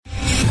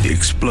The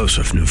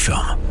explosive new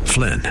film,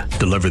 Flynn,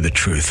 deliver the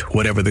truth,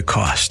 whatever the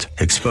cost.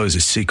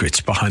 Exposes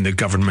secrets behind the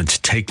government's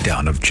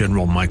takedown of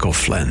General Michael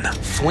Flynn.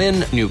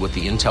 Flynn knew what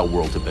the intel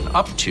world had been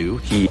up to.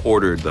 He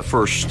ordered the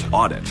first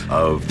audit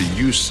of the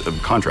use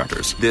of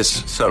contractors.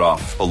 This set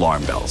off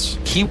alarm bells.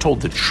 He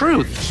told the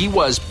truth. He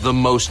was the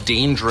most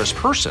dangerous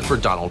person for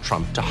Donald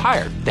Trump to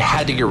hire. They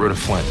had to get rid of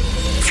Flynn.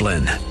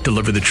 Flynn,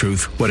 deliver the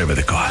truth, whatever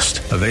the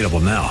cost. Available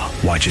now.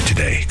 Watch it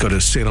today. Go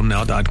to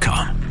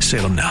salemnow.com.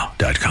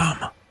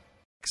 salemnow.com.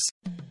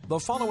 The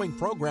following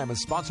program is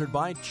sponsored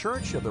by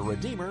Church of the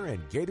Redeemer in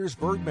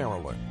Gaithersburg,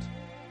 Maryland.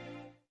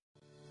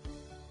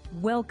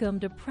 Welcome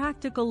to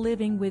Practical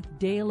Living with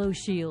Dale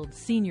O'Shield,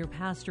 Senior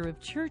Pastor of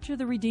Church of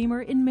the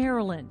Redeemer in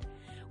Maryland.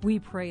 We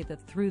pray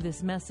that through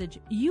this message,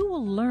 you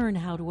will learn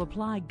how to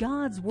apply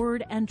God's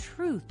Word and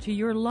truth to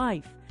your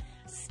life.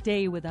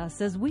 Stay with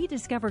us as we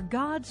discover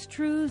God's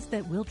truths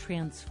that will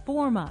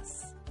transform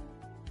us.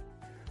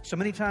 So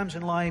many times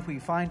in life we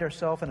find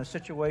ourselves in a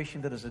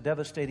situation that is a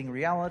devastating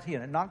reality,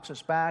 and it knocks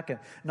us back and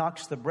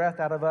knocks the breath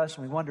out of us,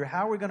 and we wonder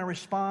how we're going to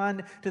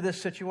respond to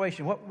this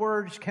situation. What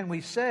words can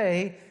we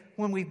say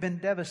when we've been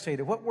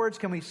devastated? What words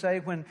can we say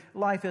when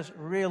life is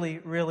really,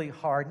 really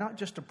hard? Not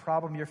just a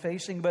problem you're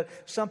facing, but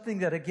something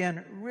that,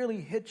 again,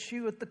 really hits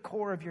you at the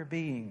core of your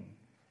being.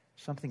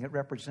 Something that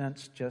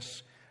represents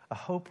just a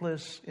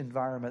hopeless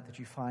environment that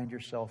you find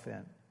yourself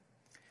in.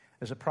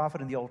 There's a prophet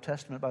in the Old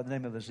Testament by the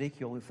name of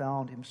Ezekiel who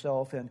found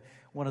himself in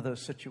one of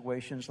those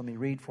situations. Let me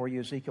read for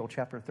you Ezekiel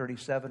chapter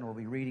 37. We'll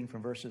be reading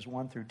from verses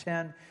 1 through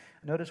 10.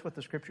 Notice what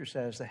the scripture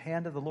says. The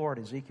hand of the Lord,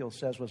 Ezekiel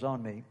says, was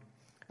on me.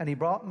 And he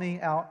brought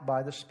me out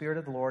by the Spirit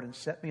of the Lord and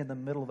set me in the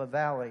middle of a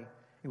valley.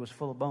 It was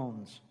full of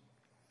bones.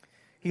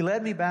 He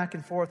led me back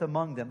and forth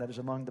among them, that is,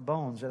 among the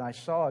bones. And I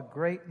saw a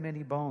great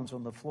many bones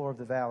on the floor of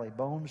the valley,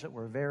 bones that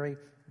were very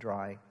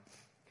dry.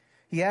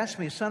 He asked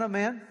me, Son of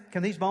man,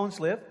 can these bones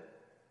live?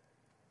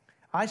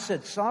 I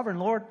said, Sovereign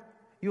Lord,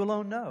 you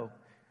alone know.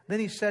 Then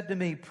he said to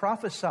me,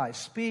 prophesy,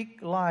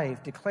 speak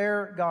life,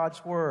 declare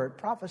God's word.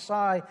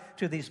 Prophesy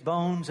to these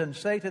bones and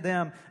say to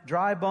them,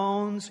 dry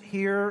bones,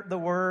 hear the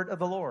word of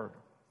the Lord.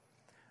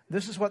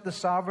 This is what the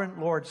sovereign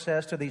Lord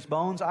says to these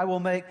bones. I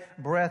will make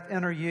breath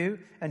enter you,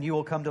 and you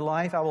will come to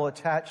life. I will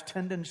attach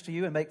tendons to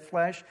you and make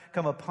flesh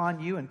come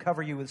upon you and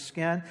cover you with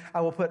skin. I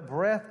will put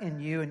breath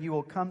in you, and you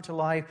will come to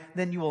life.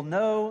 Then you will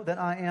know that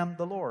I am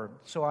the Lord.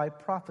 So I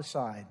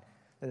prophesied.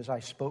 That is,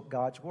 I spoke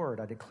God's word.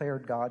 I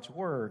declared God's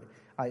word.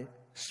 I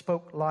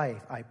spoke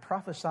life. I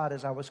prophesied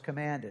as I was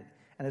commanded.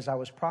 And as I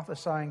was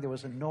prophesying, there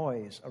was a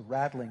noise, a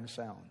rattling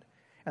sound.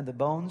 And the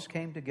bones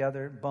came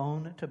together,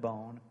 bone to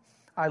bone.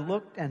 I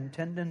looked, and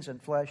tendons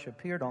and flesh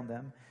appeared on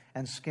them,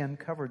 and skin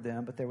covered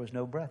them, but there was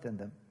no breath in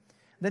them.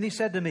 Then he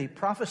said to me,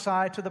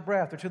 prophesy to the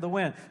breath or to the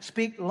wind.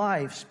 Speak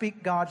life,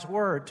 speak God's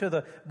word to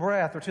the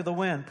breath or to the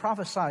wind.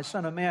 Prophesy,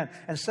 Son of man,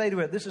 and say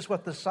to it, this is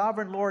what the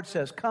sovereign Lord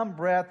says. Come,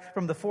 breath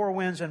from the four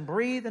winds, and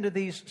breathe into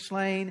these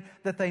slain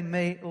that they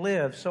may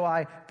live. So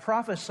I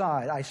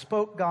prophesied. I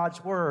spoke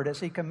God's word as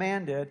he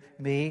commanded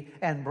me,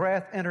 and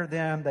breath entered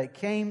them. They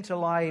came to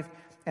life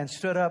and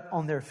stood up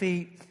on their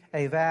feet,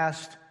 a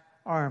vast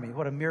army.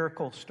 What a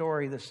miracle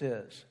story this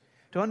is.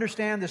 To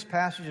understand this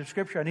passage of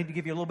Scripture, I need to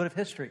give you a little bit of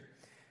history.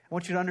 I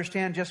want you to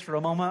understand just for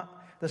a moment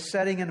the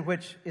setting in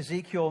which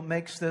Ezekiel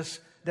makes this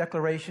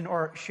declaration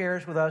or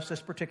shares with us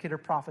this particular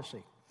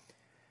prophecy.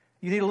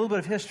 You need a little bit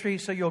of history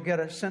so you'll get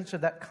a sense of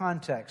that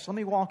context. Let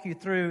me walk you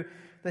through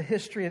the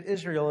history of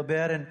Israel a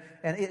bit and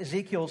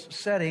Ezekiel's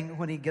setting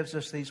when he gives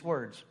us these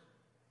words.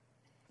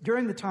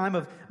 During the time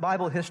of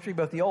Bible history,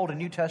 both the Old and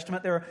New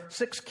Testament, there are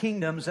 6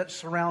 kingdoms that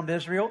surround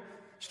Israel.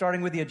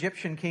 Starting with the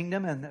Egyptian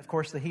kingdom, and of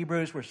course the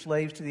Hebrews were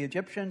slaves to the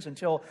Egyptians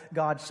until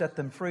God set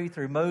them free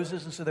through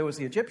Moses, and so there was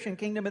the Egyptian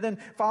kingdom, and then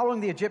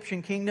following the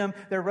Egyptian kingdom,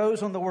 there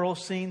rose on the world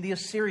scene the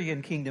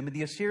Assyrian kingdom, and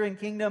the Assyrian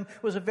kingdom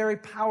was a very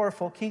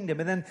powerful kingdom,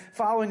 and then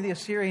following the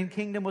Assyrian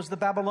kingdom was the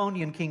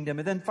Babylonian kingdom,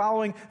 and then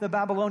following the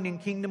Babylonian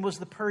kingdom was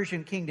the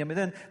Persian kingdom, and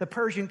then the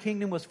Persian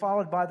kingdom was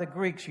followed by the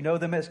Greeks. You know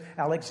them as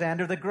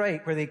Alexander the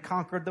Great, where they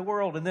conquered the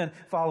world, and then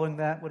following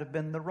that would have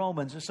been the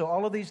Romans, and so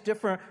all of these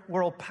different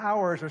world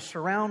powers are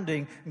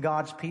surrounding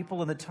God's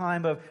people in the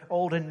time of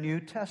Old and New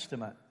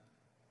Testament.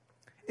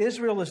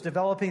 Israel is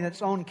developing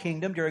its own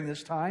kingdom during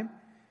this time.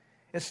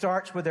 It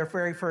starts with their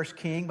very first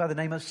king by the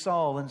name of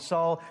Saul, and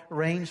Saul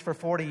reigns for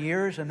 40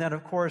 years, and then,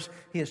 of course,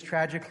 he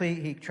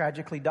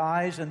tragically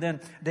dies, and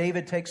then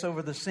David takes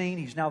over the scene.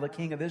 He's now the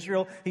king of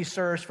Israel. He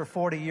serves for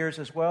 40 years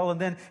as well,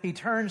 and then he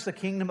turns the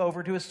kingdom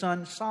over to his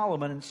son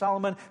Solomon, and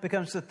Solomon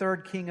becomes the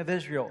 3rd king of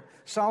Israel.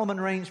 Solomon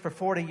reigns for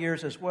 40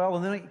 years as well,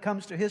 and then it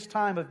comes to his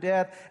time of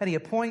death, and he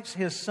appoints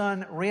his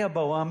son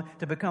Rehoboam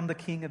to become the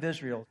king of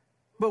Israel.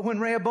 But when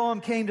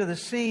Rehoboam came to the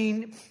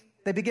scene,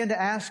 They began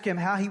to ask him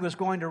how he was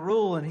going to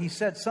rule, and he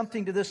said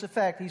something to this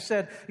effect. He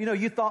said,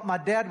 you thought my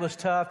dad was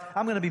tough.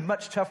 I'm going to be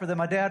much tougher than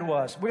my dad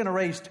was. We're going to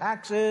raise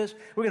taxes.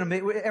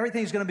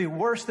 Everything's going to be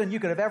worse than you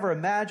could have ever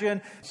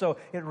imagined. So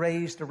it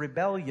raised a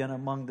rebellion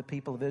among the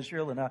people of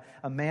Israel, and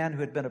a man who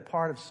had been a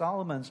part of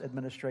Solomon's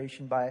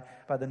administration by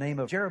the name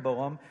of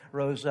Jeroboam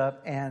rose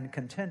up and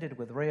contended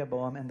with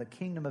Rehoboam, and the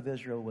kingdom of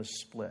Israel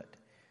was split.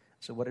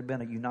 So what had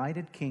been a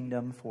united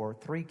kingdom for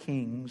 3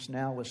 kings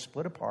now was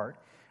split apart.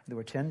 There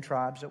were 10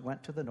 tribes that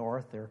went to the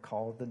north. They're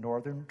called the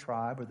northern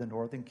tribe or the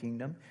northern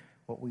kingdom.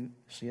 What we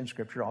see in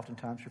Scripture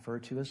oftentimes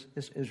referred to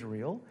as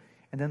Israel.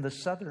 And then the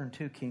southern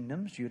 2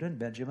 kingdoms, Judah and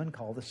Benjamin,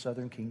 called the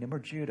southern kingdom or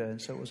Judah.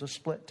 And so it was a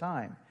split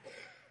time.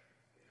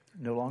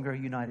 No longer a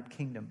united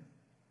kingdom.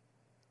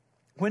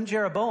 When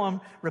Jeroboam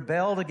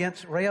rebelled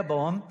against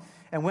Rehoboam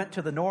and went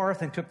to the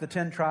north and took the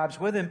 10 tribes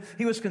with him,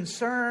 he was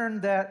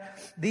concerned that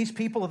these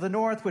people of the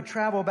north would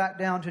travel back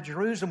down to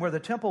Jerusalem where the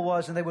temple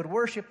was, and they would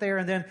worship there,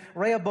 and then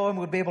Rehoboam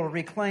would be able to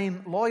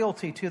reclaim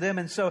loyalty to them.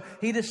 And so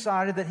he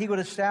decided that he would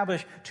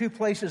establish 2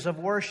 places of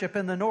worship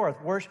in the north,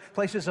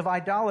 places of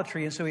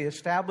idolatry. And so he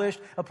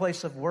established a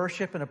place of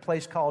worship in a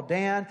place called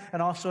Dan,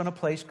 and also in a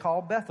place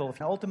called Bethel.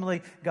 And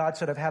ultimately, God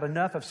said, I've had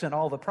enough. I've sent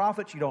all the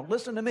prophets. You don't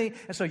listen to me.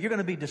 And so you're going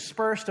to be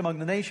dispersed among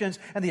the nations.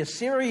 And the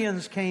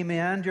Assyrians came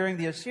in during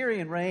the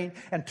Assyrian reign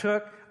and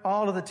took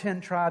all of the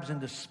 10 tribes and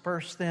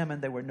dispersed them,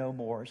 and they were no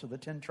more. So the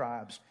 10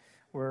 tribes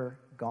were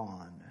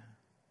gone.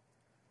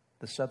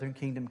 The southern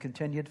kingdom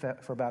continued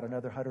for about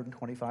another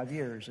 125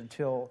 years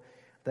until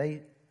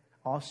they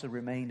also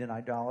remained in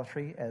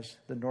idolatry as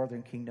the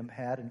northern kingdom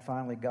had. And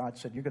finally God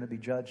said, you're going to be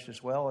judged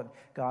as well. And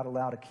God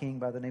allowed a king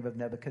by the name of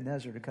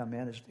Nebuchadnezzar to come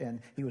in,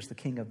 and he was the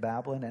king of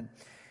Babylon. And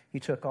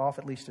he took off,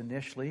 at least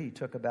initially, he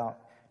took about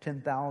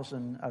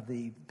 10,000 of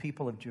the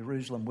people of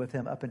Jerusalem with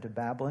him up into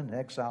Babylon and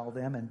exiled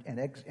them. And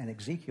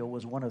Ezekiel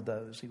was one of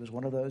those. He was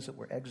one of those that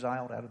were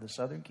exiled out of the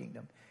southern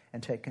kingdom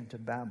and taken to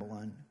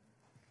Babylon.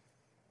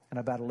 And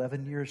about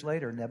 11 years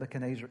later,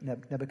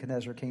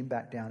 Nebuchadnezzar came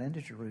back down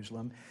into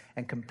Jerusalem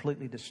and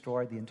completely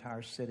destroyed the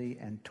entire city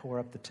and tore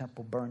up the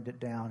temple, burned it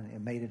down,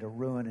 and made it a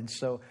ruin. And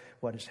so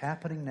what is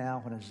happening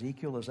now when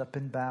Ezekiel is up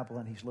in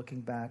Babylon, he's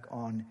looking back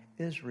on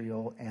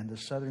Israel and the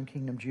southern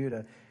kingdom,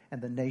 Judah,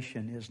 and the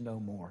nation is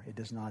no more. It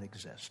does not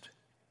exist.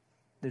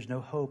 There's no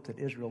hope that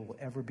Israel will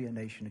ever be a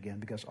nation again,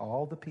 because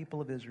all the people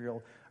of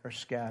Israel are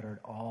scattered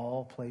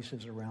all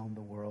places around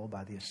the world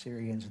by the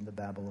Assyrians and the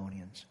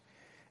Babylonians.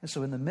 And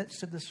so in the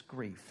midst of this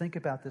grief, think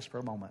about this for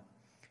a moment.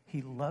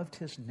 He loved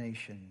his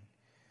nation,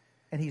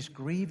 and he's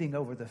grieving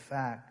over the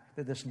fact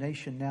that this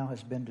nation now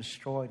has been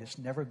destroyed. It's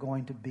never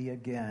going to be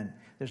again.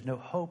 There's no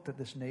hope that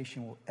this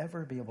nation will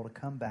ever be able to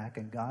come back,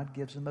 and God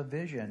gives him a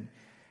vision.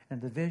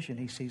 And the vision,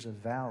 he sees a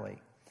valley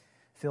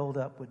filled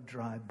up with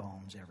dry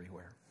bones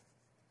everywhere.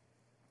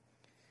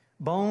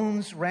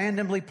 Bones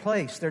randomly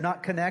placed. They're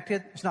not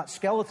connected. It's not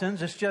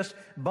skeletons. It's just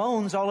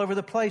bones all over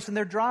the place. And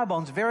they're dry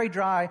bones, very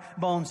dry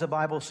bones, the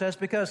Bible says,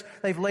 because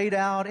they've laid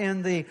out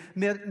in the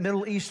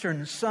Middle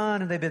Eastern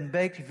sun and they've been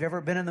baked. If you've ever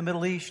been in the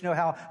Middle East, you know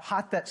how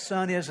hot that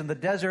sun is in the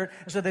desert.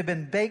 And so they've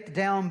been baked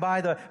down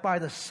by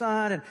the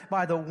sun and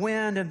by the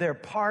wind, and they're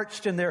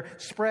parched and they're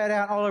spread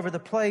out all over the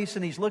place.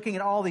 And he's looking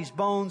at all these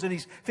bones and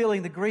he's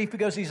feeling the grief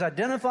because he's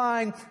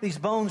identifying these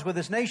bones with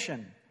his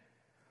nation.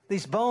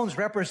 These bones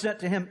represent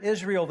to him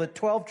Israel, the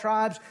 12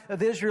 tribes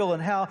of Israel,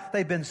 and how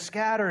they've been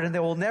scattered and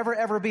they will never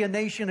ever be a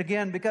nation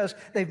again because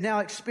they've now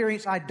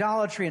experienced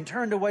idolatry and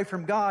turned away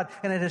from God,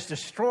 and it has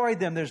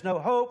destroyed them. There's no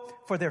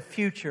hope for their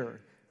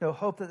future, no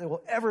hope that there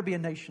will ever be a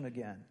nation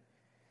again.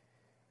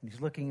 And he's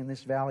looking in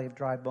this valley of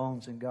dry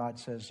bones, and God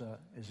says,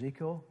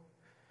 Ezekiel,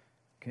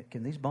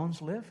 can these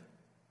bones live?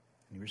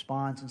 And he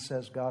responds and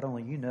says, God,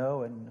 only you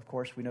know. And of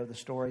course, we know the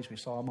stories we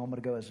saw a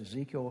moment ago as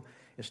Ezekiel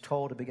is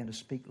told to begin to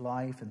speak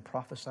life and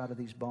prophesy to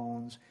these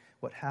bones.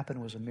 What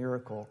happened was a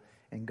miracle.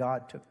 And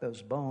God took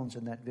those bones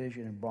in that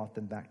vision and brought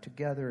them back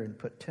together and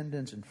put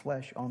tendons and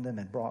flesh on them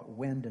and brought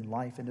wind and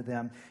life into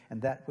them.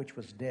 And that which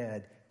was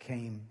dead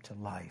came to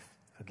life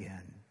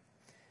again.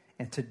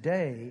 And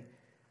today,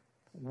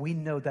 we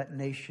know that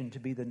nation to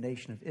be the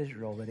nation of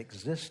Israel that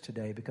exists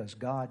today because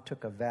God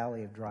took a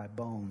valley of dry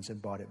bones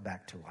and brought it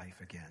back to life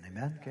again.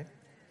 Amen? Okay.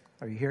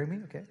 Are you hearing me?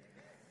 Okay.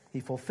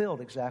 He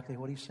fulfilled exactly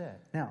what he said.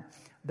 Now,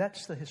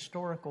 that's the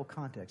historical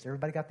context.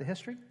 Everybody got the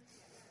history?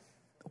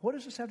 What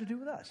does this have to do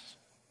with us?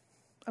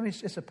 I mean,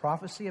 it's a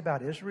prophecy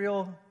about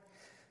Israel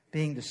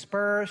being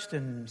dispersed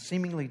and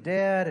seemingly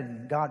dead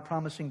and God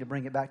promising to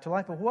bring it back to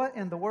life. But what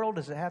in the world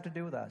does it have to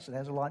do with us? It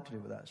has a lot to do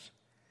with us.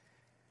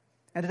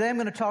 And today I'm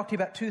going to talk to you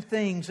about 2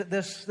 things that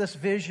this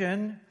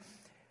vision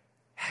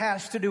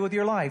has to do with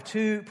your life.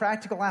 2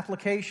 practical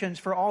applications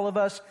for all of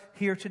us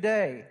here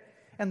today.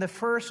 And the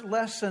first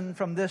lesson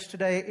from this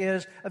today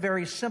is a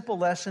very simple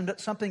lesson, but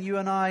something you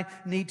and I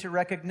need to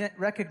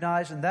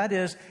recognize, and that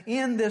is,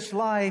 in this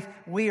life,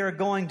 we are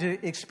going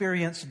to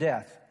experience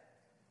death.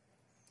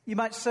 You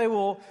might say,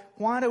 well,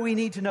 why do we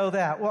need to know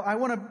that? Well, I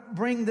want to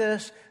bring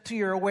this to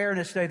your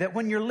awareness today, that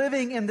when you're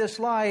living in this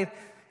life,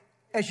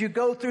 as you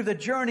go through the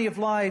journey of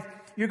life,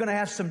 you're going to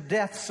have some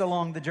deaths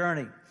along the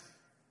journey.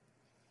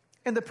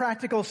 In the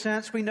practical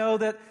sense, we know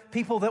that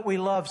people that we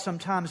love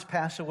sometimes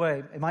pass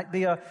away. It might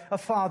be a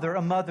father,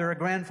 a mother, a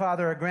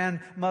grandfather, a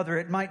grandmother.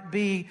 It might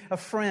be a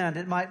friend.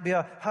 It might be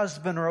a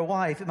husband or a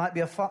wife. It might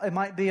be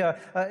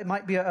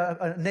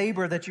a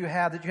neighbor that you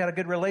had a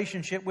good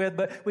relationship with.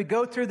 But we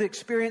go through the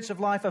experience of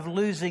life of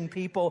losing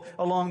people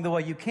along the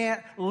way. You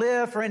can't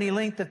live for any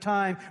length of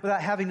time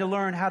without having to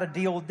learn how to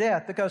deal with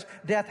death, because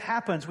death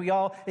happens. We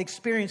all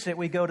experience it.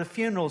 We go to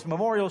funerals,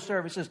 memorial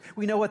services.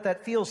 We know what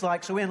that feels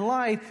like. So in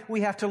life,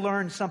 we have to learn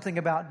something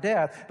about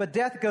death. But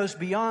death goes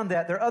beyond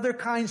that. There are other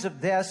kinds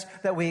of deaths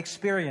that we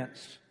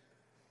experience.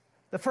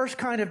 The first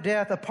kind of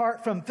death,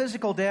 apart from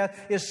physical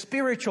death, is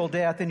spiritual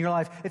death in your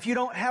life. If you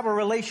don't have a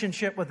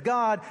relationship with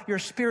God, you're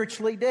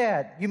spiritually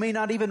dead. You may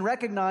not even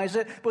recognize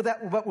it,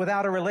 but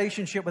without a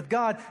relationship with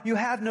God, you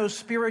have no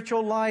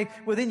spiritual life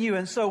within you.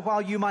 And so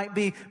while you might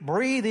be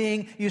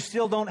breathing, you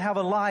still don't have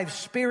a live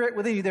spirit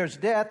within you. There's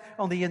death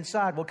on the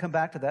inside. We'll come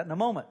back to that in a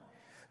moment.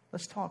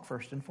 Let's talk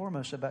first and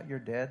foremost about your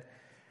dead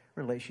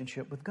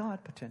relationship with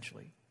God,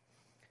 potentially.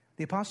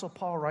 The Apostle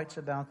Paul writes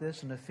about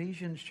this in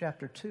Ephesians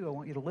chapter 2. I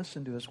want you to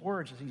listen to his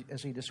words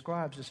as he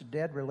describes this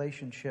dead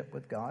relationship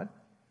with God.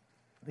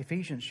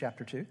 Ephesians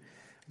chapter 2,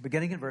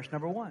 beginning in verse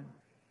number 1.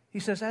 He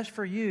says, "As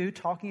for you,"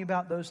 talking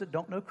about those that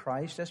don't know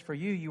Christ, "as for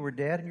you, you were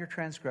dead in your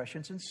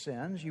transgressions and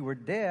sins. You were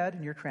dead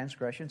in your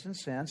transgressions and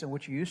sins in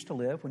which you used to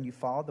live when you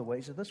followed the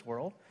ways of this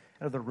world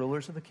and of the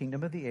rulers of the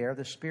kingdom of the air,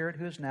 the spirit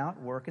who is now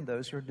at work in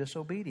those who are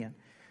disobedient.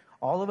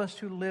 All of us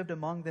who lived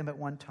among them at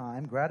one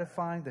time,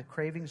 gratifying the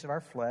cravings of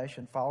our flesh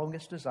and following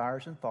its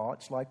desires and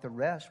thoughts, like the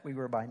rest, we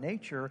were by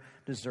nature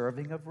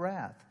deserving of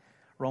wrath."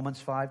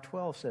 Romans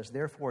 5:12 says,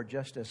 "Therefore,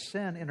 just as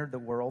sin entered the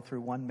world through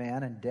one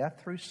man and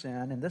death through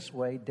sin, in this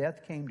way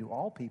death came to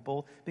all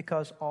people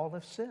because all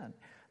have sinned."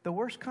 The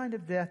worst kind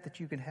of death that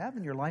you can have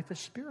in your life is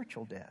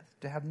spiritual death,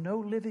 to have no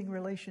living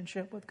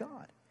relationship with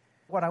God.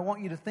 What I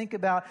want you to think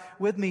about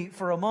with me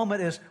for a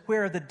moment is,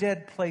 where are the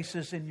dead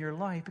places in your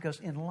life? Because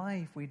in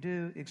life we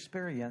do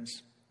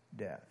experience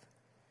death.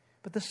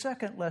 But the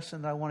second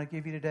lesson that I want to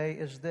give you today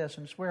is this,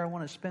 and it's where I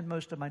want to spend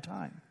most of my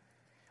time.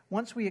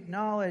 Once we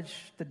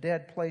acknowledge the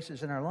dead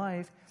places in our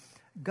life,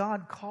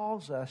 God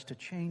calls us to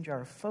change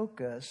our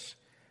focus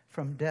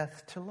from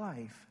death to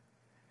life.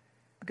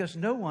 Because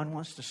no one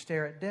wants to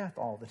stare at death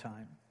all the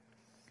time.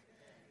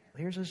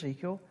 Here's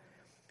Ezekiel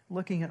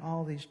looking at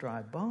all these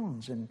dry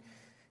bones, and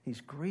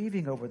he's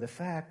grieving over the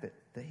fact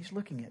that he's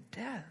looking at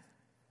death.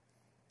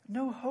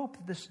 No hope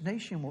that this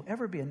nation will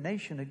ever be a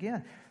nation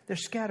again. They're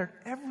scattered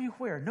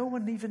everywhere. No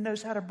one even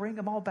knows how to bring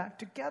them all back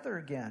together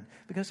again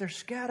because they're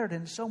scattered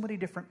in so many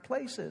different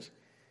places.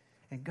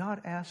 And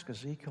God asked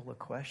Ezekiel a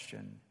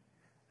question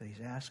that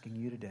he's asking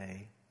you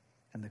today.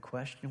 And the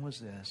question was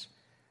this: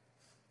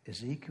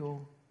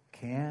 Ezekiel,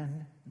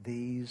 can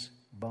these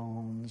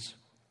bones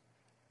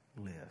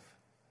live?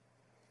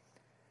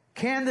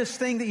 Can this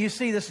thing that you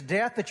see, this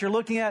death that you're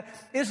looking at,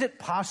 is it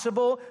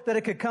possible that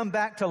it could come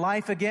back to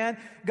life again?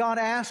 God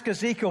asked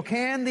Ezekiel,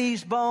 can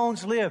these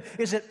bones live?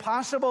 Is it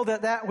possible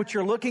that which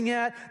you're looking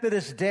at that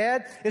is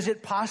dead, is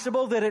it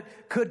possible that it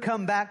could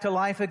come back to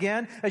life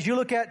again? As you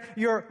look at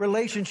your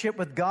relationship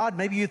with God,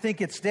 maybe you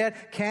think it's dead.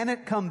 Can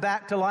it come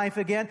back to life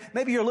again?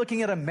 Maybe you're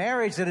looking at a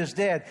marriage that is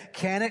dead.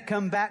 Can it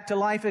come back to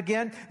life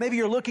again? Maybe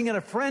you're looking at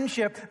a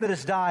friendship that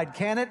has died.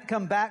 Can it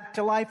come back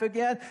to life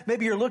again?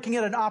 Maybe you're looking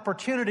at an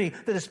opportunity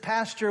that has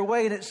passed your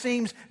way and it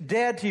seems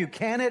dead to you.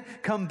 Can it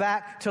come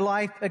back to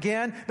life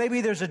again?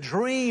 Maybe there's a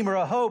dream or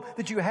a hope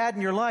that you had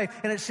in your life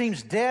and it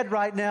seems dead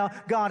right now.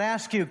 God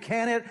asks you,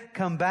 can it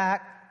come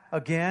back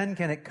again?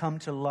 Can it come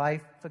to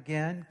life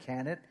again?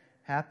 Can it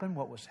happen?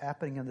 What was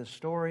happening in this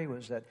story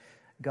was that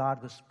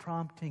God was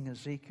prompting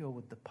Ezekiel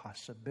with the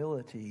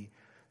possibility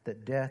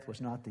that death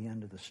was not the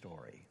end of the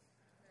story.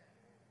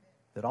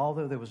 That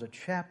although there was a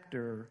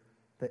chapter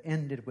that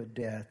ended with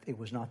death, it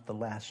was not the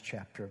last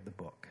chapter of the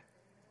book.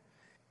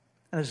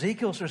 And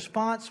Ezekiel's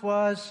response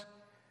was,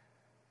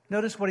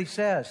 notice what he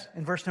says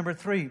in verse number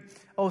 3.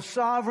 "O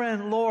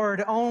sovereign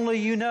Lord, only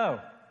you know."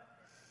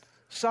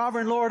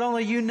 Sovereign Lord,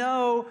 only you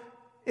know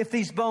if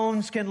these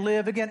bones can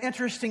live again.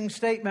 Interesting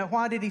statement.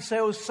 Why did he say,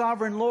 "Oh,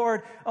 sovereign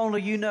Lord,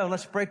 only you know"?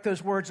 Let's break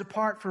those words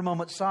apart for a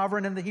moment.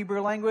 Sovereign in the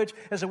Hebrew language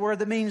is a word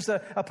that means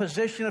a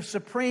position of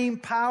supreme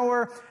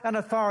power and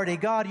authority.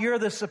 God, you're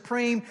the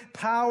supreme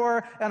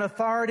power and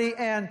authority,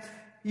 and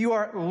you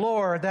are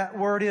Lord. That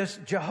word is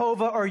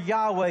Jehovah or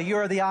Yahweh. You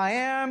are the I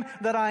am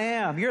that I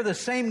am. You're the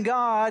same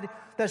God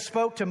that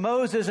spoke to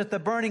Moses at the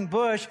burning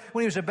bush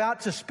when he was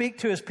about to speak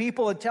to his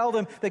people and tell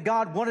them that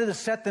God wanted to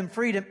set them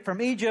free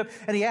from Egypt.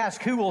 And he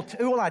asked, who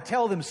will I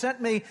tell them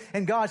sent me?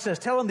 And God says,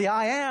 tell them the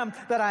I am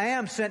that I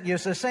am sent you.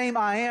 It's the same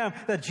I am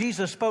that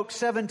Jesus spoke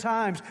 7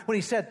 times when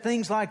he said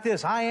things like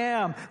this: I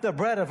am the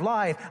bread of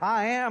life.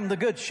 I am the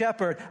good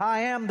shepherd.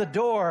 I am the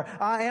door.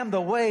 I am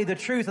the way, the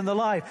truth, and the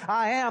life.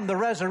 I am the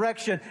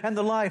resurrection and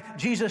the life.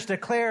 Jesus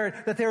declared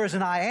that there is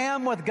an I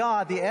am with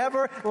God, the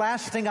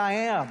everlasting I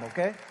am,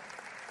 okay?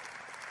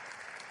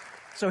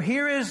 So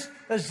here is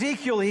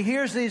Ezekiel. He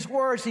hears these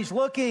words. He's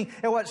looking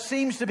at what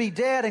seems to be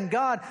dead, and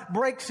God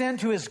breaks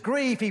into his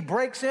grief. He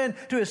breaks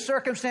into his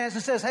circumstance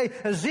and says, hey,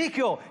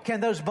 Ezekiel, can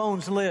those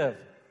bones live?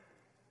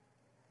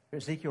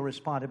 Ezekiel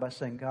responded by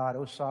saying, God,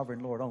 oh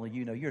sovereign Lord, only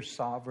you know. You're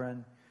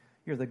sovereign.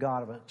 You're the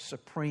God of a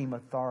supreme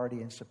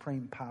authority and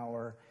supreme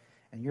power,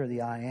 and you're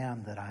the I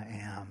am that I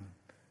am.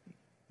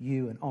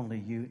 You and only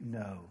you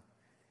know.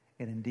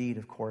 And indeed,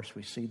 of course,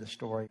 we see the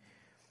story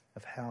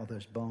of how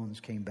those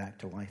bones came back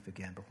to life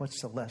again. But what's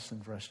the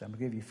lesson for us? I'm going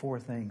to give you 4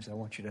 things I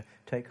want you to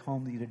take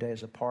home with you today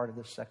as a part of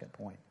this second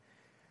point.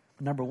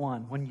 Number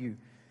 1, when you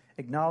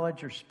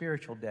acknowledge your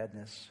spiritual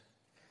deadness,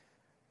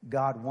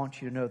 God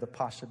wants you to know the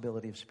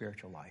possibility of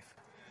spiritual life.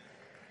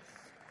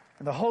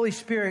 And the Holy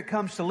Spirit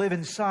comes to live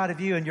inside of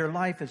you, and your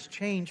life has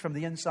changed from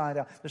the inside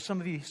out. There's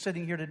some of you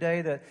sitting here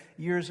today that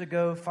years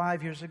ago,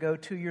 5 years ago,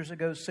 2 years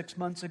ago, 6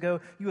 months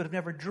ago, you would have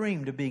never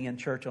dreamed of being in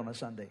church on a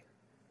Sunday.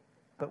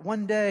 But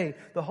one day,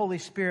 the Holy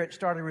Spirit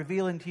started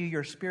revealing to you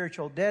your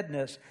spiritual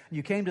deadness.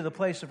 You came to the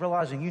place of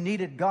realizing you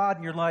needed God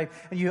in your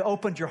life, and you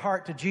opened your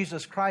heart to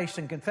Jesus Christ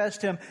and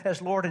confessed Him as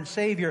Lord and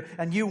Savior,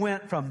 and you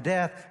went from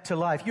death to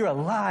life. You're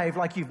alive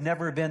like you've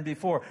never been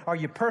before. Are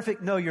you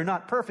perfect? No, you're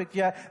not perfect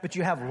yet, but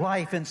you have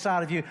life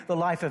inside of you. The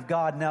life of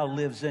God now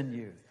lives in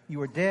you. You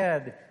were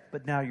dead,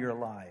 but now you're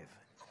alive.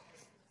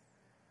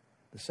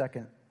 The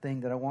second thing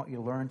that I want you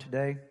to learn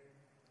today,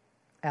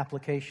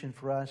 application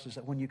for us, is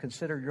that when you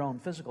consider your own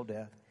physical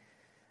death,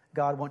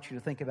 God wants you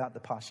to think about the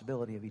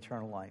possibility of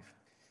eternal life.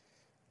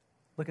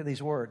 Look at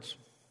these words.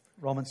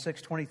 Romans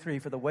 6:23,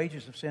 for the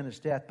wages of sin is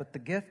death, but the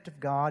gift of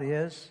God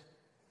is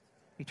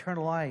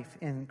eternal life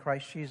in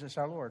Christ Jesus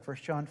our Lord.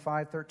 1 John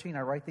 5:13,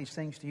 I write these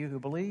things to you who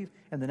believe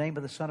in the name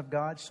of the Son of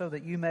God, so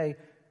that you may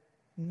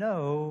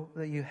know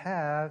that you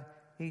have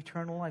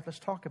eternal life. Let's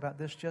talk about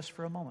this just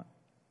for a moment.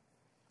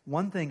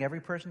 One thing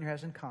every person here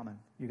has in common,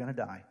 you're going to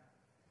die.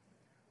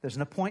 There's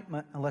an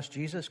appointment. Unless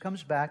Jesus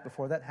comes back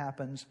before that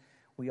happens,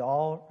 we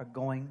all are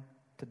going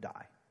to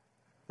die.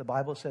 The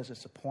Bible says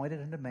it's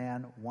appointed unto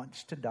man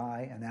once to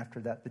die, and after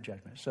that the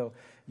judgment. So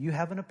you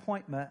have an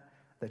appointment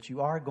that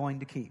you are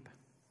going to keep.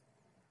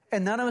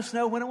 And none of us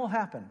know when it will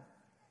happen.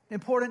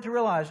 Important to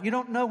realize, you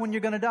don't know when you're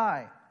going to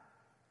die.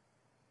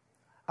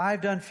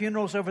 I've done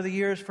funerals over the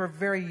years for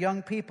very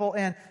young people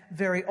and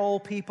very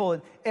old people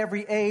and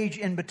every age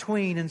in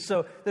between. And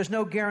so there's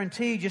no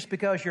guarantee just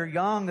because you're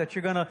young that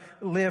you're going to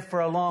live for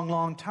a long,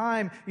 long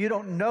time. You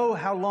don't know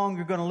how long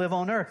you're going to live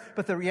on earth.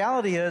 But the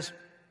reality is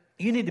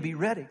you need to be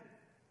ready.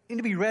 You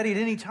need to be ready at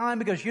any time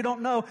because you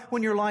don't know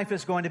when your life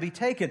is going to be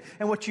taken.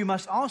 And what you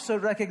must also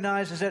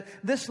recognize is that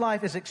this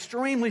life is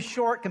extremely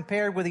short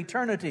compared with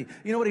eternity.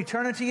 You know what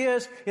eternity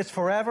is? It's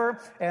forever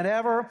and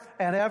ever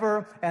and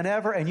ever and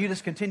ever, and you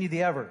just continue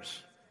the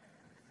evers.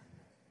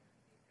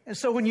 And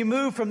so when you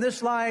move from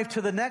this life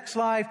to the next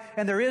life,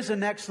 and there is a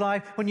next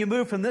life, when you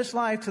move from this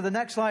life to the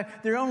next life,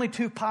 there are only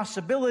 2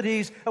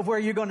 possibilities of where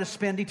you're going to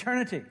spend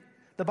eternity.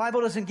 The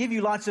Bible doesn't give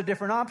you lots of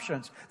different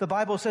options. The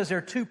Bible says there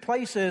are 2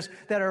 places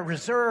that are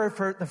reserved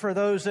for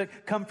those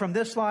that come from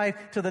this life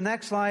to the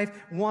next life.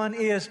 One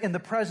is in the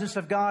presence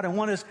of God, and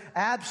one is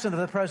absent of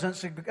the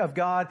presence of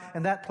God,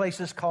 and that place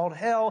is called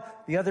hell.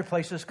 The other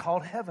place is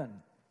called heaven.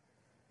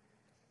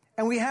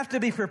 And we have to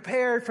be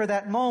prepared for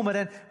that moment.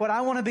 And what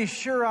I want to be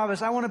sure of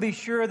is I want to be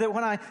sure that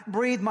when I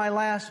breathe my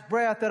last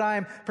breath, that I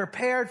am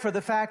prepared for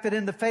the fact that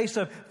in the face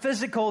of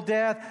physical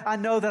death, I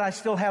know that I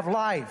still have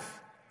life.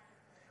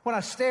 When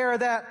I stare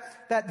at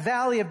that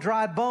valley of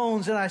dry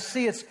bones and I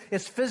see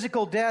it's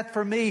physical death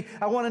for me,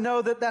 I want to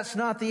know that that's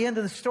not the end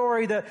of the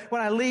story, that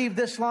when I leave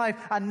this life,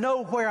 I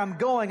know where I'm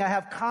going. I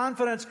have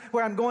confidence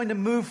where I'm going to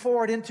move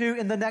forward into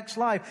in the next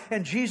life.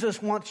 And Jesus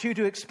wants you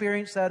to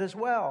experience that as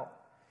well.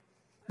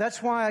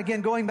 That's why,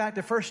 again, going back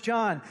to 1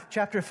 John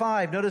chapter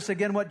 5, notice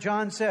again what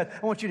John said.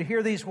 I want you to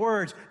hear these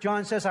words.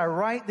 John says, I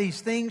write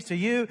these things to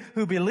you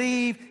who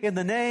believe in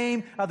the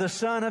name of the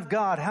Son of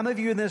God. How many of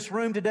you in this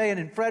room today and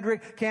in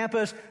Frederick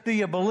campus, do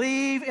you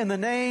believe in the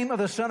name of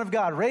the Son of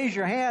God? Raise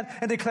your hand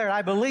and declare,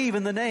 I believe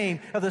in the name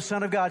of the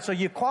Son of God. So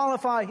you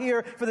qualify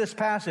here for this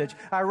passage.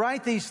 I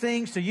write these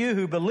things to you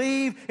who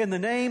believe in the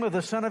name of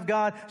the Son of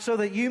God so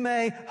that you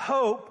may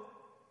hope.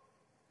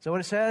 Is that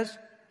what it says?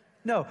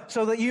 No,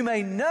 so that you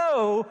may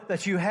know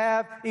that you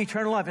have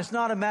eternal life. It's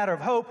not a matter of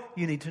hope.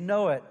 You need to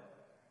know it.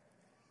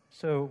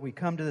 So we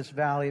come to this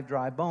valley of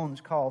dry bones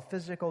called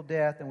physical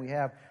death, and we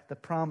have the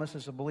promise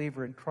as a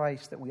believer in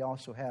Christ that we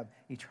also have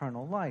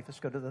eternal life. Let's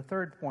go to the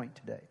third point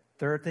today.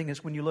 Third thing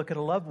is when you look at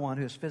a loved one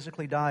who has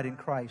physically died in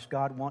Christ,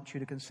 God wants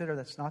you to consider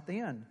that's not the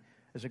end.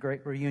 There's a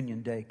great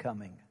reunion day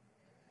coming.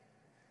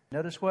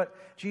 Notice what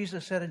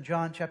Jesus said in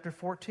John chapter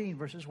 14,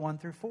 verses 1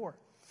 through 4.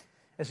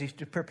 As he's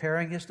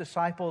preparing his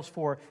disciples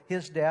for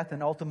his death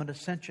and ultimate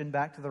ascension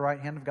back to the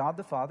right hand of God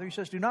the Father, he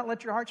says, do not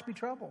let your hearts be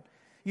troubled.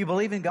 You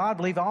believe in God,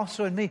 believe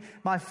also in me.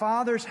 My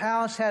Father's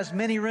house has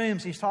many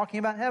rooms. He's talking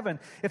about heaven.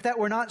 If that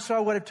were not so, I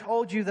would have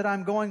told you that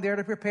I'm going there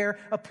to prepare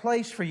a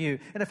place for you.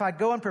 And if I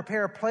go and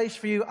prepare a place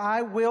for you,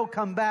 I will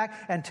come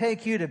back and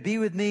take you to be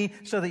with me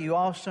so that you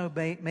also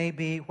may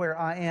be where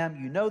I am.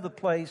 You know the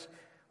place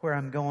where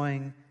I'm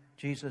going,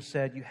 Jesus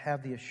said, you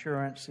have the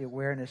assurance, the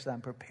awareness that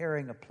I'm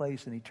preparing a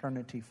place in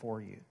eternity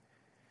for you.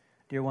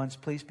 Dear ones,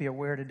 please be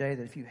aware today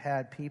that if you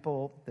had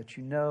people that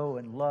you know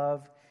and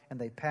love, and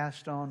they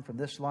passed on from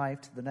this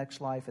life to the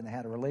next life, and they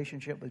had a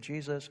relationship with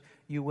Jesus,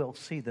 you will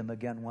see them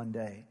again one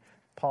day.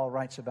 Paul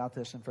writes about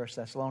this in 1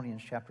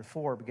 Thessalonians chapter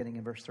 4, beginning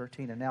in verse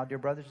 13. And now, dear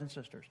brothers and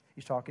sisters,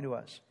 he's talking to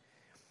us.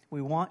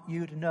 We want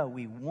you to know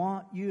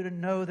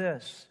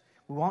this.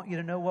 We want you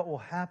to know what will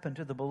happen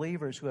to the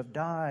believers who have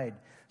died,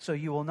 so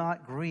you will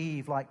not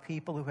grieve like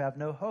people who have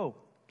no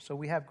hope. So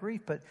we have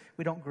grief, but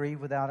we don't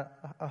grieve without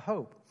a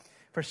hope.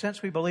 For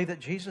since we believe that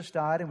Jesus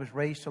died and was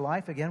raised to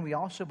life again, we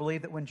also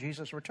believe that when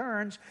Jesus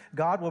returns,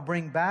 God will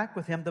bring back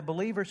with him the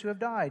believers who have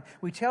died.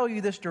 We tell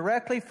you this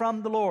directly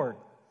from the Lord.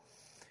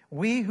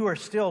 We who are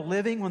still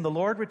living when the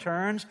Lord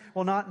returns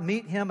will not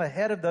meet him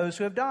ahead of those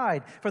who have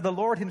died. For the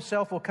Lord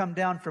himself will come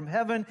down from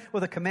heaven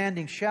with a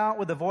commanding shout,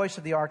 with the voice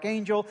of the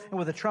archangel, and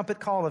with a trumpet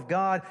call of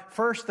God.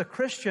 First, the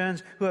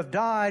Christians who have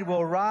died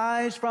will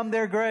rise from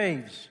their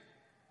graves.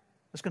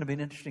 It's going to be an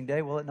interesting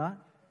day, will it not?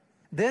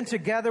 Then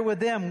together with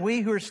them,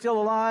 we who are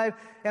still alive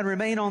and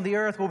remain on the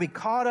earth will be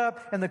caught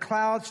up in the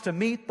clouds to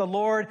meet the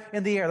Lord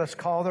in the air. Let's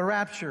call the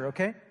rapture,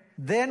 okay?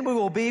 Then we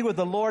will be with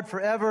the Lord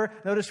forever.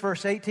 Notice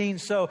verse 18.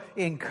 So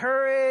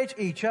encourage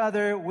each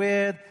other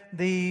with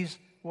these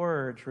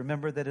words.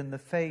 Remember that in the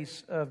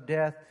face of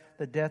death,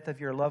 the death of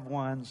your loved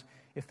ones,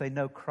 if they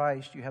know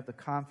Christ, you have the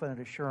confident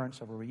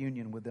assurance of a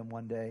reunion with them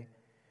one day.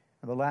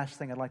 And the last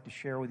thing I'd like to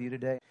share with you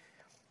today,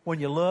 when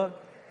you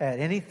look at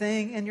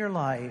anything in your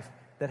life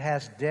that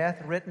has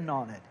death written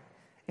on it,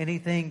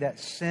 anything that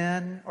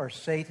sin or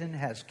Satan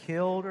has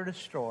killed or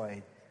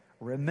destroyed,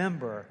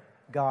 remember,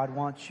 God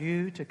wants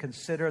you to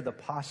consider the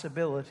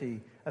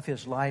possibility of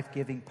his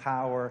life-giving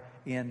power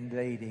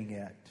invading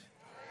it.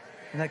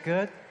 Isn't that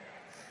good?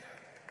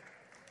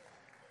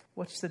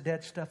 What's the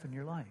dead stuff in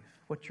your life?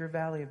 What's your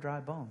valley of dry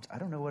bones? I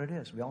don't know what it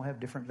is. We all have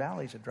different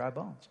valleys of dry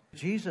bones.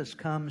 Jesus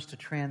comes to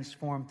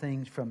transform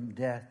things from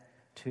death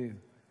to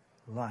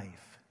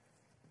life.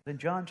 In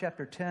John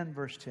chapter 10,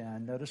 verse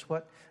 10, notice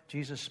what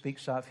Jesus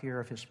speaks of here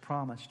of his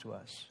promise to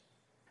us.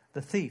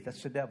 The thief,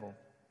 that's the devil,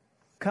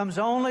 comes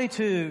only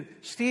to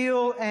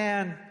steal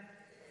and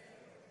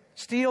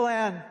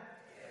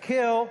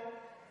kill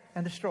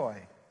and destroy.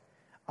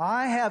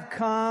 I have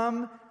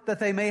come that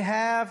they may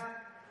have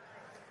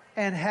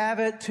and have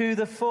it to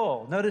the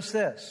full. Notice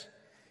this.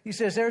 He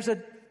says there's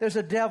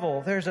a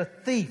devil, there's a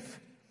thief.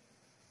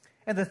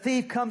 And the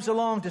thief comes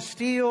along to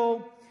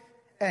steal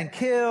and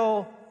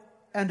kill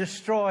and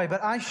destroy.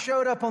 But I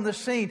showed up on the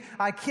scene.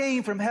 I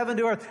came from heaven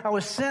to earth. I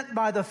was sent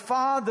by the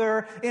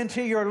Father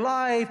into your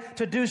life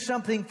to do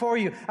something for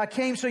you. I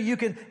came so you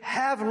can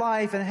have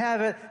life and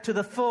have it to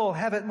the full,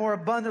 have it more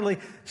abundantly.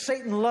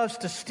 Satan loves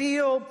to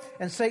steal,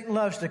 and Satan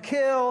loves to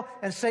kill,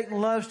 and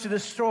Satan loves to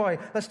destroy.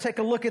 Let's take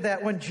a look at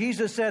that. When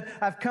Jesus said,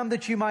 I've come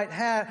that you might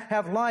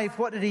have life,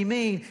 what did he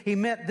mean? He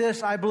meant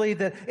this, I believe,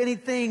 that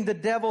anything the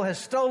devil has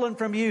stolen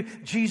from you,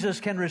 Jesus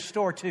can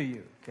restore to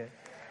you. Okay.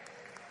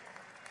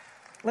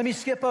 Let me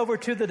skip over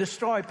to the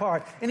destroy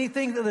part.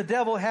 Anything that the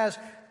devil has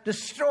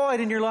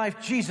destroyed in your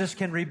life, Jesus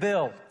can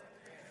rebuild.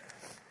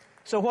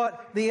 So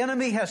what the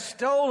enemy has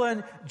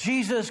stolen,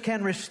 Jesus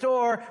can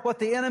restore. What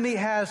the enemy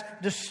has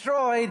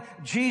destroyed,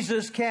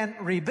 Jesus can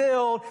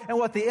rebuild. And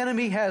what the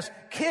enemy has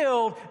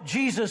killed,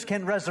 Jesus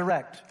can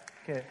resurrect.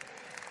 Okay.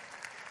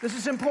 This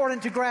is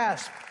important to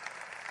grasp.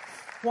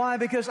 Why?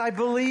 Because I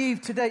believe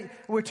today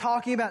we're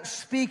talking about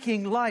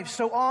speaking life.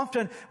 So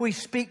often we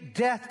speak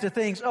death to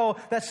things. Oh,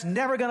 that's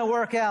never going to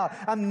work out.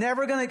 I'm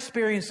never going to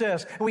experience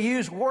this. We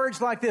use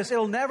words like this.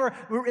 It'll never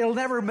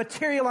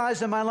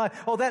materialize in my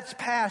life. Oh, that's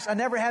past. I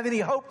never have any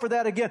hope for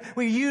that again.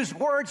 We use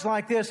words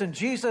like this, and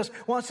Jesus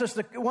wants us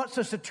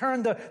to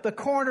turn the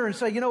corner and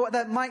say, you know what,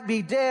 that might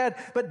be dead,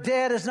 but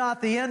dead is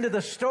not the end of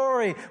the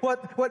story.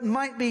 What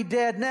might be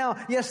dead now?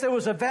 Yes, there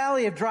was a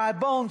valley of dry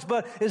bones,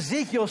 but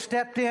Ezekiel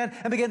stepped in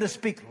and began to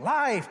speak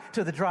life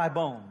to the dry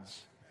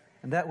bones.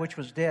 And that which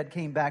was dead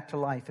came back to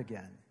life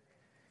again.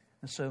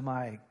 And so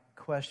my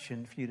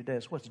question for you today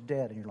is, what's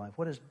dead in your life?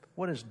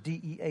 What has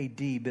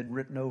D-E-A-D been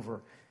written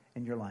over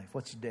in your life?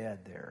 What's dead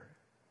there?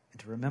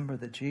 And to remember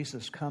that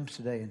Jesus comes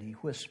today and he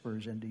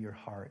whispers into your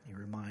heart and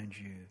he reminds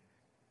you,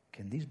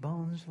 can these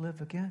bones live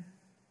again?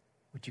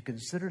 Would you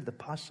consider the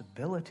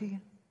possibility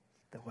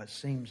that what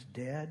seems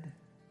dead,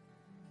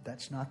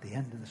 that's not the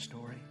end of the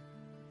story?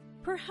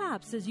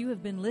 Perhaps as you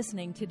have been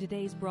listening to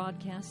today's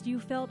broadcast, you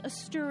felt a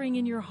stirring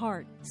in your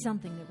heart,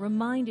 something that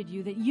reminded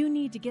you that you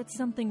need to get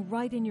something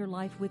right in your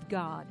life with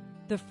God.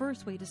 The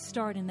first way to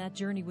start in that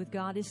journey with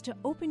God is to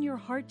open your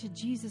heart to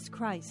Jesus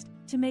Christ,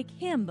 to make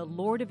Him the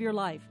Lord of your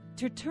life,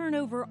 to turn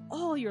over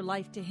all your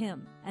life to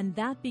Him. And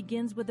that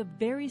begins with a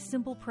very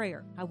simple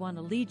prayer. I want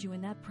to lead you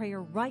in that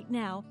prayer right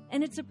now,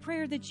 and it's a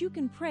prayer that you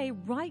can pray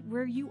right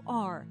where you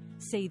are.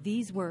 Say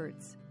these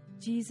words: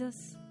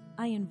 Jesus,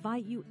 I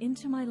invite you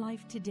into my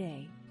life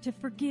today to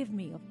forgive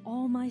me of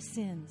all my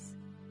sins.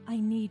 I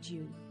need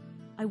you.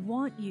 I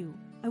want you.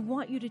 I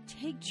want you to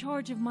take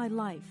charge of my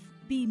life.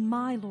 Be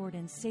my Lord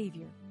and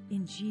Savior.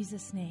 in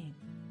Jesus' name.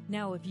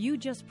 Now, if you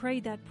just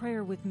prayed that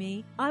prayer with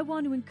me, I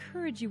want to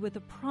encourage you with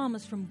a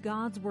promise from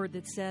God's Word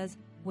that says,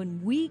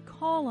 when we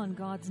call on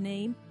God's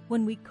name,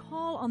 when we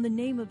call on the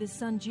name of His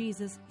Son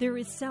Jesus, there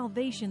is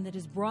salvation that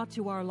is brought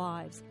to our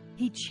lives.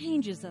 He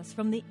changes us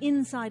from the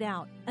inside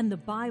out. And the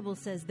Bible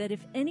says that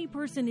if any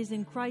person is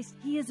in Christ,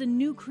 he is a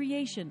new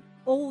creation.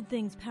 Old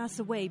things pass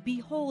away.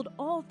 Behold,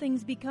 all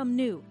things become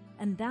new.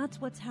 And that's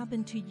what's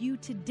happened to you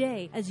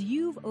today as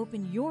you've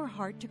opened your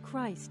heart to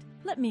Christ.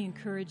 Let me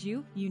encourage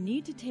you. You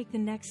need to take the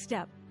next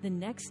step. The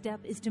next step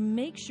is to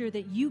make sure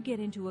that you get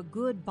into a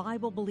good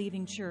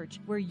Bible-believing church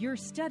where you're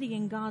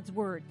studying God's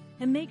Word.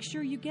 And make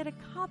sure you get a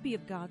copy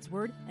of God's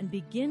Word and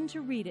begin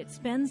to read it.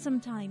 Spend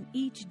some time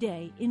each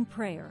day in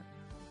prayer.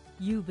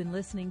 You've been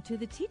listening to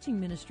the teaching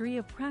ministry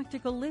of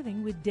Practical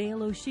Living with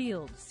Dale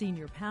O'Shields,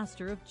 Senior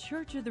Pastor of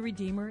Church of the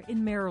Redeemer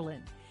in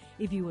Maryland.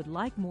 If you would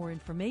like more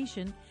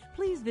information,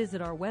 please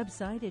visit our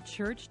website at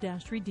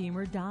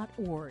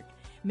church-redeemer.org.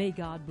 May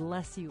God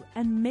bless you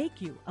and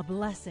make you a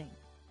blessing.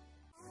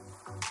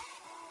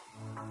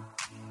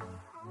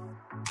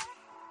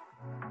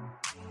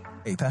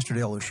 Hey, Pastor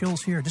Dale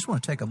O'Shields here. Just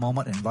want to take a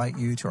moment and invite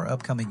you to our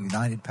upcoming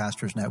United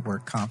Pastors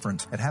Network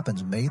Conference. It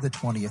happens May the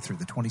 20th through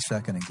the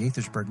 22nd in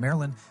Gaithersburg,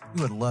 Maryland.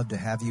 We would love to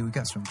have you. We've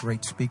got some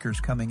great speakers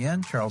coming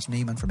in. Charles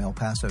Neiman from El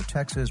Paso,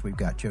 Texas. We've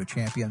got Joe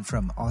Champion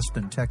from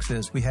Austin,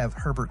 Texas. We have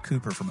Herbert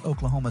Cooper from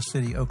Oklahoma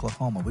City,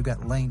 Oklahoma. We've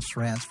got Lane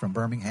Strantz from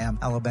Birmingham,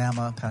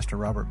 Alabama. Pastor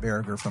Robert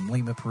Berger from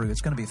Lima, Peru.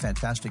 It's going to be a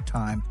fantastic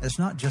time. It's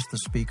not just the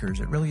speakers.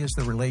 It really is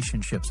the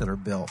relationships that are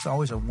built. It's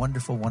always a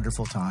wonderful,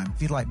 wonderful time.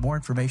 If you'd like more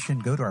information,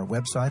 go to our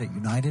website at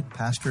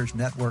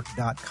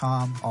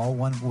UnitedPastorsNetwork.com. All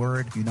one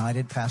word,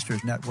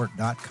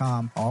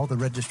 UnitedPastorsNetwork.com. All the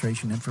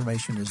registration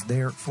information is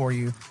there for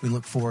you. We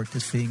look forward to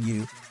seeing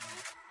you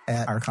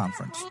at our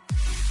conference.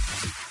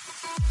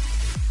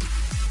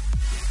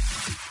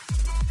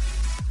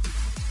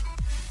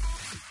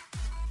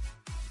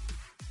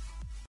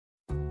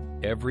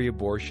 Every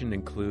abortion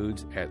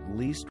includes at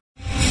least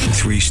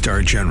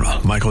 3-star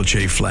General Michael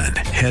J. Flynn,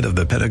 head of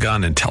the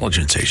Pentagon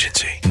Intelligence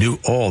Agency, knew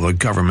all the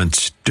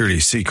government's dirty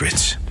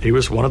secrets. He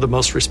was one of the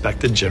most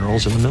respected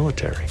generals in the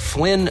military.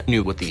 Flynn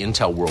knew what the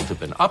intel world had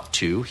been up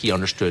to. He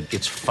understood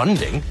its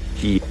funding.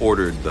 He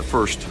ordered the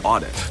first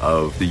audit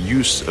of the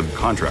use of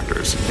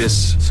contractors.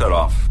 This set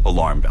off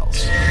alarm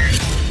bells.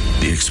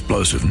 The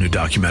explosive new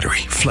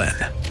documentary, Flynn,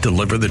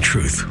 Deliver the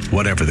Truth,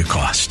 Whatever the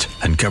Cost,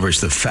 uncovers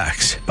the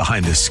facts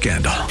behind this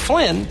scandal.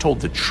 Flynn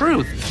told the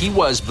truth. He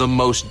was the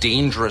most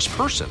dangerous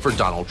person for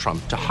Donald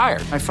Trump to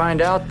hire. I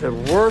find out the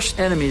worst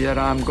enemy that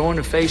I'm going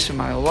to face in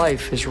my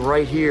life is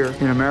right here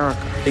in America.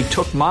 They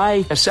took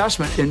my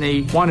assessment and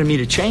they wanted me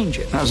to change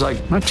it. And I was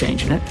like, I'm not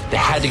changing it. They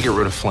had to get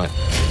rid of Flynn.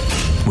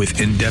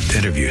 With in-depth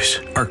interviews,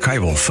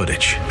 archival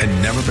footage,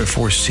 and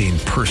never-before-seen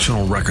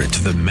personal records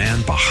of the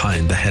man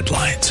behind the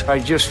headlines. I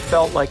just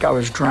felt like I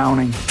was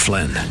drowning.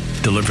 Flynn,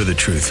 Deliver the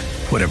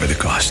Truth, Whatever the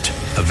Cost.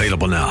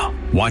 Available now.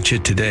 Watch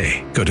it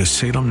today. Go to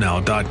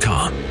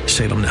salemnow.com.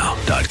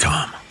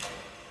 salemnow.com.